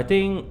 Yeah, I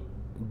think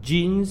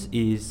jeans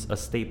is a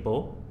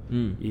staple.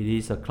 It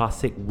is a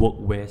classic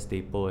workwear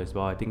staple as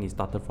well. I think it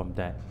started from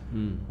that.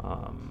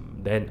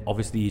 Then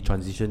obviously it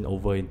transitioned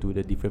over into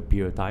the different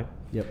period of time.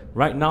 Yep.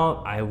 Right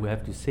now, I would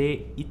have to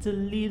say it's a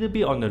little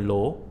bit on the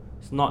low.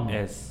 It's not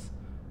as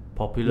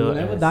popular. It will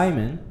never die,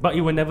 man. But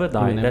it will never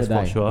die. That's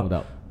for sure. No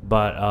doubt.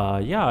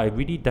 But yeah, I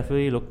really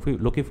definitely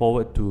looking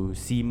forward to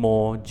see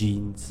more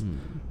jeans.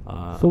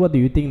 So what do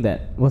you think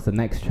what's the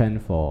next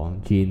trend for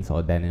jeans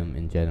or denim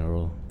in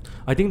general?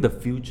 I think the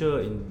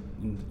future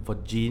for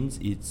jeans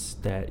is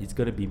that it's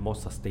going to be more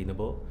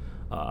sustainable.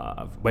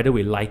 Whether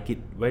we like it,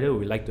 whether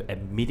we like to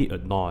admit it or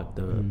not,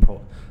 the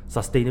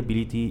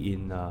sustainability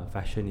in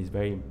fashion is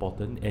very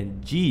important,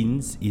 and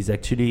jeans is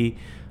actually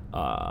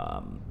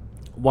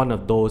one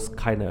of those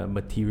kind of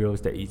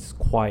materials that is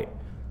quite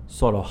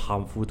sort of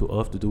harmful to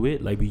earth to do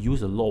it. Like we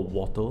use a lot of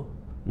water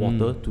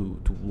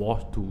to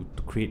wash to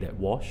create that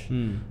wash,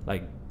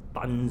 like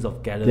tons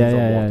of gallons of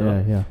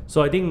water. Yeah.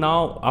 So I think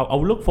now I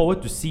would look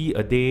forward to see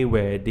a day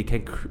where they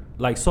can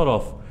like sort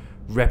of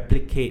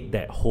replicate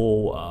that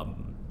whole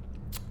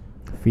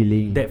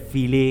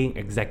feeling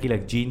exactly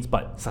like jeans,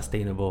 but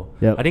sustainable.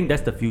 I think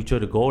that's the future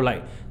to go.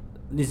 Like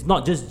it's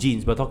not just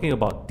jeans, we're talking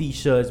about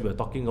t-shirts, we're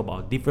talking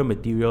about different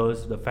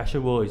materials. The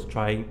fashion world is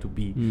trying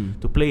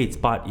to play its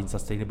part in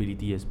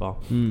sustainability as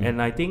well.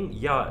 And I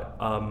think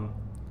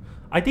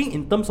I think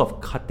in terms of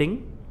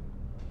cutting,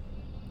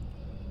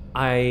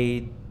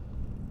 I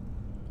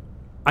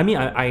mean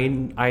I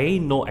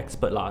ain't no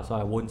expert lah, so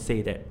I won't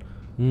say that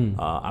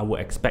I would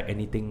expect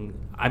anything.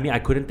 I mean I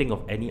couldn't think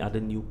of any other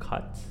new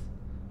cuts,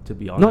 to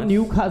be honest. Not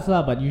new cuts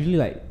lah, but usually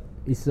like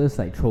it's just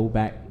like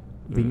throwback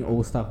bring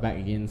old stuff back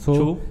again.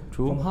 So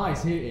True. from how I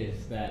see it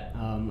is that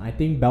I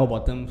think bell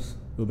bottoms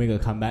will make a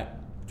comeback.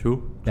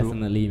 True.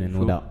 Definitely, man,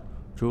 no doubt.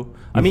 True.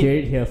 I mean, hear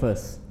it here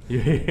first. You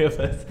hear it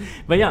first.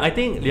 But yeah, I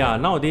think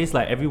nowadays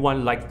like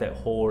everyone likes that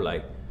whole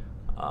like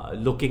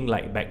looking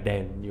like back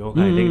then, you know,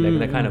 I think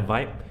that kind of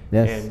vibe.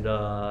 Yes. And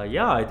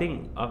I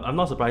think I'm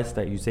not surprised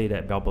that you say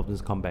that bell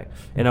bottoms come back,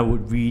 and I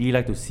would really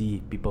like to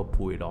see people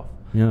pull it off.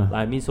 Yeah. Like,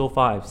 I mean, so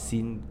far I've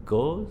seen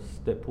girls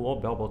that pull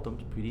off bell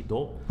bottoms pretty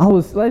dope. I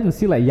would like to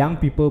see like young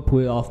people pull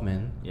it off,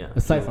 man. Yeah.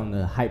 Aside from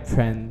the hype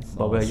trends.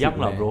 But we're young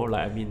lah, bro.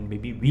 Like, I mean,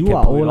 maybe we you can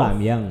are pull old, it off.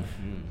 I'm young.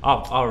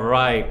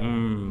 Alright.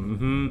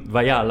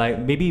 But yeah, like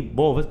maybe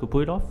both of us could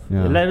pull it off.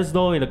 Yeah. Let us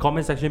know in the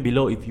comment section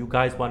below if you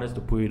guys want us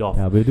to pull it off.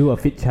 Yeah, we'll do a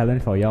fit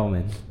challenge for y'all,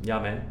 man. Yeah,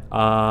 man.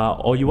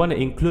 Or you want to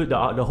include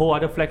the whole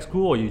other flex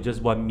crew, or you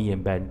just want me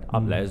and Ben?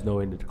 Let us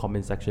know in the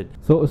comment section.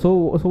 So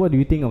what do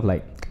you think of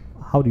like,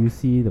 how do you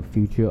see the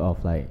future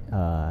of like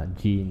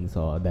jeans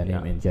or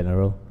denim in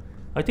general?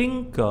 I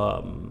think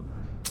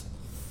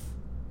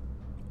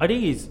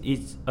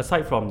it's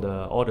aside from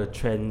all the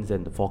trends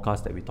and the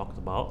forecasts that we talked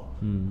about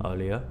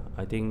earlier.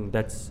 I think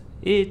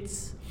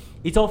it's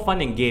all fun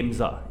and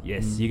games.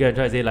 Yes, you can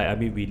try to say like, I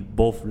mean, we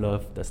both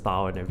love the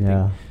style and everything.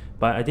 Yeah.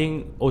 But I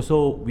think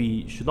also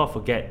we should not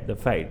forget the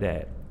fact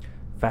that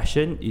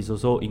fashion is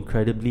also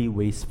incredibly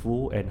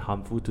wasteful and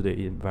harmful to the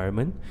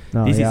environment.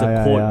 This is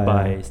a quote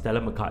by Stella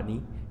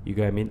McCartney. You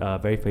get what I mean? A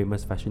very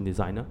famous fashion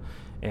designer.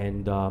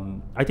 And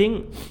I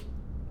think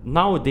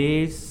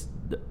nowadays,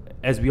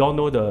 as we all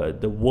know,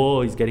 the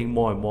world is getting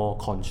more and more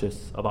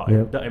conscious about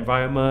the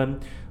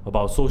environment,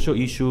 about social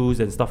issues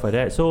and stuff like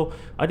that. So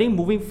I think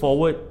moving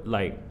forward,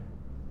 like,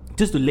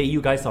 just to lay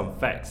you guys some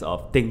facts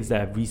of things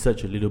that I've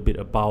researched a little bit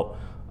about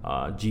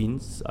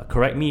jeans.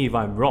 Correct me if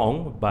I'm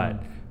wrong,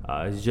 but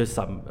it's just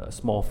some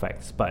small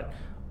facts. But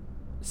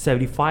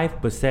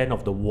 75%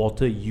 of the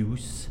water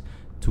used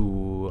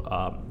to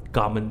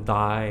garment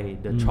dye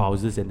the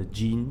trousers and the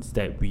jeans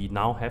that we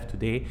now have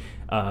today,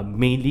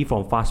 mainly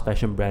from fast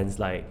fashion brands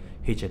like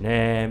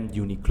H&M,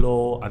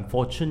 Uniqlo,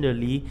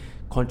 unfortunately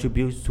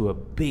contributes to a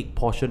big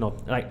portion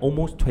of, like,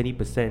 almost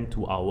 20%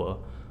 to our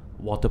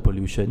water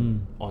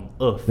pollution on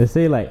Earth. They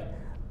say like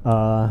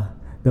the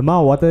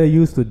amount of water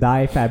used to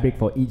dye fabric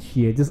for each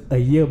year, just a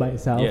year by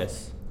itself,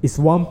 is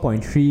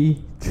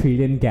 1.3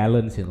 trillion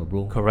gallons, you know,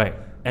 bro. Correct.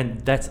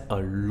 And that's a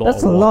lot.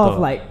 That's a lot of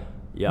like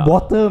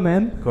water,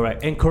 man.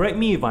 Correct. And correct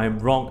me if I'm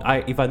wrong.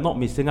 If I'm not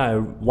mistaken, I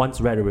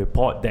once read a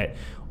report that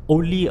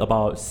only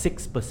about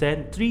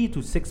 6%, 3 to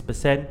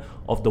 6%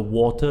 of the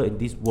water in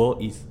this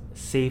world is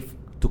safe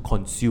to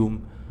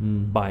consume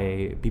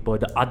by people.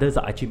 The others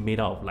are actually made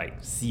out of like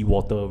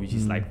seawater, which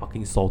is like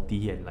fucking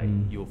salty, and like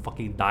you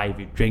fucking die if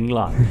you drink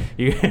lah.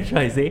 You can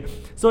try to say.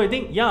 So I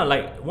think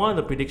like one of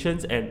the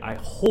predictions, and I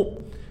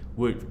hope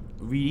would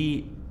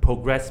really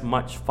progress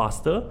much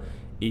faster,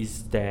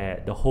 is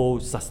that the whole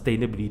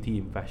sustainability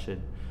in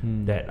fashion.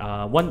 That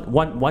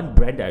one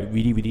brand that I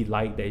really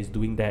like that is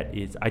doing that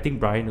is, I think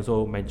Brian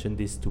also mentioned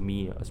this to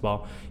me as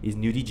well, is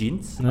Nudie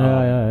Jeans.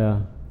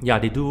 Yeah,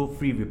 they do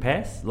free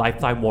repairs,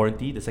 lifetime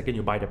warranty the second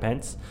you buy the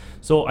pants.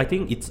 So I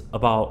think it's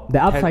about the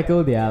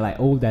upcycle. They are like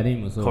old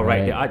denim also.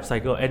 Correct, right? the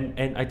upcycle,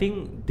 and I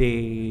think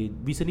they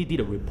recently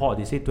did a report.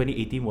 They said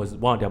 2018 was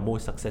one of their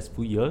most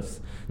successful years.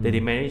 That they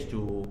managed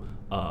to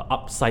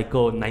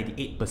upcycle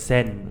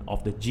 98%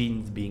 of the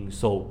jeans being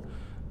sold.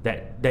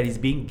 That is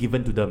being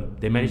given to them.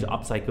 They manage to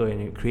upcycle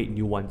and create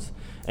new ones,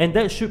 and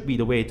that should be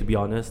the way, to be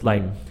honest.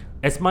 Like,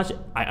 as much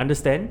I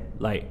understand,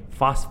 like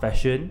fast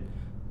fashion,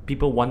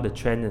 people want the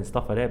trend and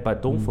stuff like that,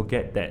 but don't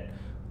forget that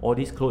all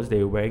these clothes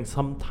they're wearing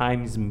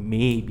sometimes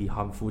may be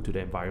harmful to the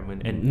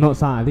environment. And not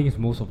some, I think it's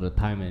most of the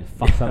time, and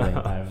fucks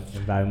up the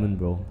environment,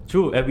 bro.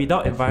 True, and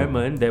without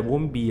environment, there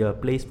won't be a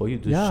place for you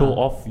to show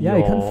off your...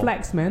 you can't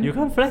flex, man. You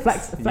can't flex.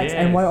 Flex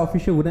NY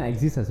official wouldn't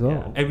exist as well.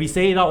 Yeah. And we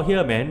say it out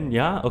here, man.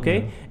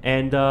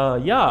 And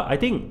I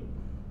think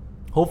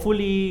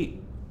hopefully...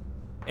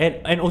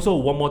 And also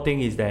one more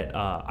thing is that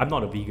I'm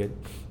not a vegan,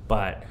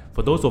 but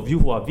for those of you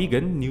who are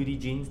vegan, Nudie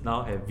Jeans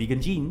now have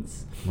vegan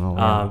jeans,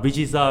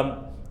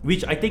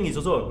 which I think is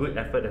also a good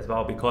effort as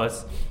well,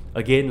 because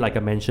again, like I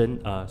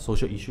mentioned,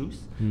 social issues,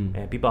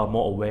 and people are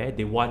more aware.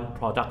 They want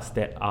products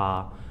that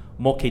are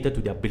more catered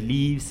to their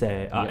beliefs,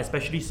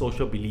 especially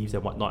social beliefs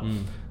and whatnot.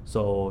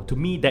 So to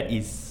me, that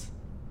is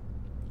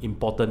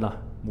important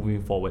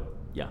moving forward.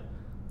 Yeah,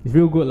 it's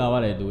real good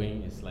what they're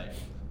doing. It's like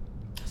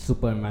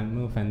super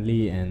environmental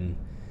friendly, and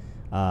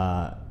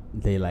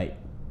they like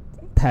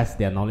test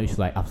their knowledge,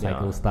 like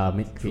upcycle stuff,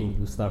 create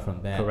new stuff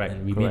from that,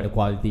 and remain the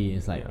quality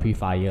is like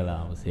pre-fire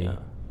I would say.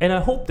 And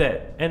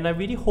I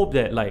really hope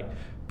that like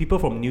people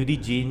from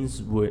Nudie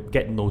Jeans would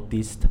get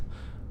noticed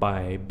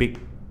by big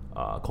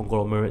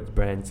conglomerate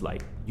brands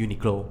like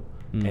Uniqlo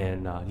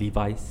and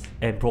Levi's,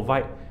 and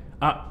provide.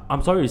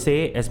 I'm sorry to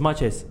say, as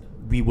much as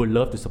we would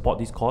love to support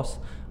this cause,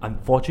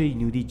 unfortunately,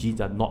 Nudie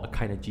Jeans are not a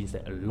kind of jeans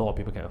that a lot of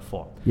people can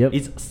afford.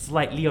 It's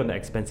slightly on the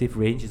expensive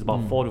range. It's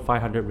about 400 to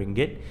 500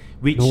 ringgit.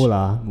 Which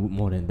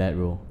more than that,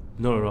 bro.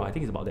 No. I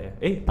think it's about there.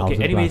 Okay.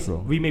 1,000 Anyways, plus,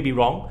 bro. we may be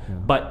wrong,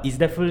 but it's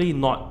definitely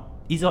not.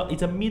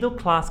 It's a middle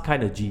class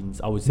kind of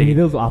jeans, I would say.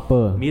 Middle to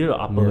upper. Middle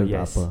to upper, Middle to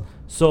yes. upper.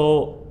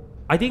 So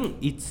I think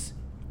it's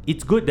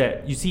good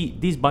that you see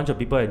this bunch of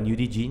people at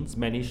Nudie Jeans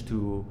managed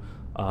to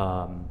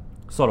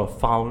sort of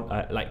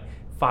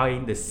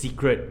find the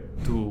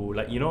secret to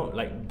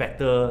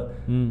better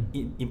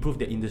improve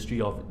the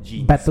industry of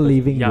jeans. Better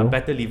living, yeah, bro.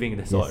 better living,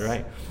 that's all,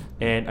 right?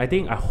 And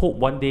I hope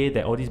one day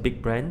that all these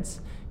big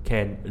brands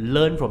can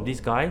learn from these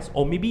guys,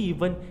 or maybe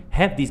even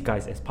have these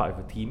guys as part of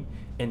a team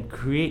and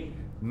create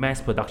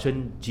mass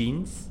production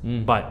jeans,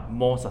 but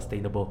more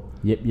sustainable.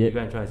 Yep. You know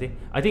what I'm trying to say?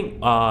 I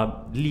think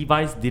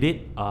Levi's did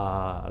it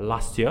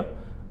last year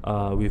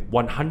with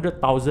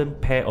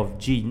 100,000 pair of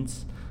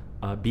jeans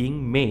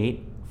being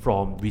made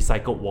from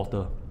recycled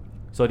water.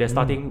 So they're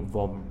starting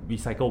from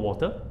recycled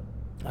water.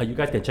 You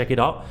guys can check it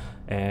out,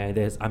 and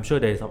I'm sure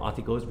there's some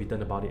articles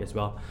written about it as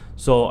well.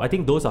 So I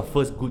think those are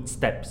first good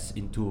steps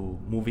into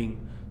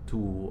moving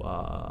to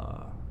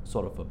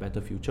sort of a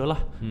better future lah.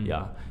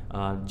 Yeah,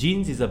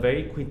 jeans is a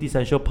very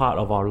quintessential part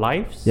of our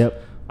lives.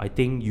 Yep. I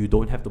think you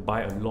don't have to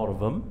buy a lot of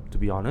them, to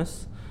be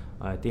honest.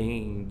 I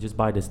think just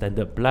buy the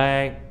standard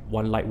black,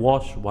 one light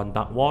wash, one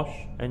dark wash,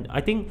 and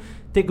I think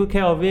take good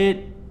care of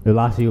it. It'll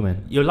last you,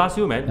 man. It'll last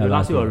you, man. It'll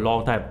last you a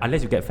long time,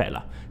 unless you get fat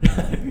lah.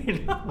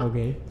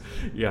 Okay.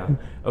 Yeah.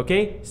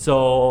 Okay.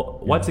 So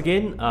once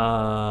again,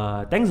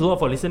 thanks a lot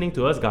for listening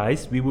to us,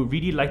 guys. We would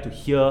really like to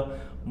hear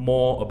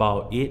more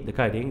about it, the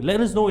kind of thing. Let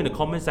us know in the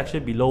comment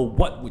section below,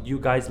 what would you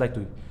guys like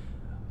to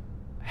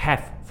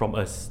have from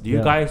us? Do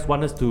you guys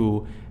want us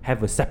to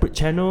have a separate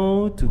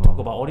channel to talk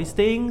about all these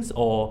things,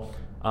 or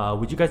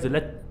would you guys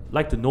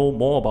like to know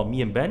more about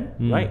me and Ben?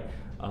 Right?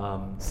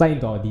 Slide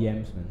into our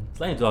DMs, man.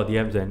 Slide into our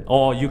DMs, and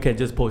or you can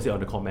just post it on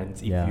the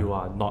comments if Yeah. you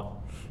are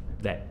not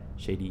that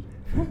shady.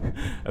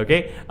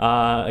 Okay.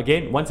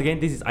 Once again,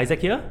 this is Isaac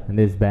here. And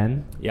this is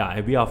Ben. Yeah,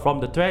 and we are from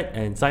The Thread,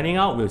 and signing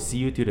out. We'll see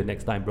you till the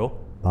next time, bro.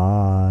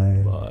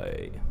 Bye. Bye.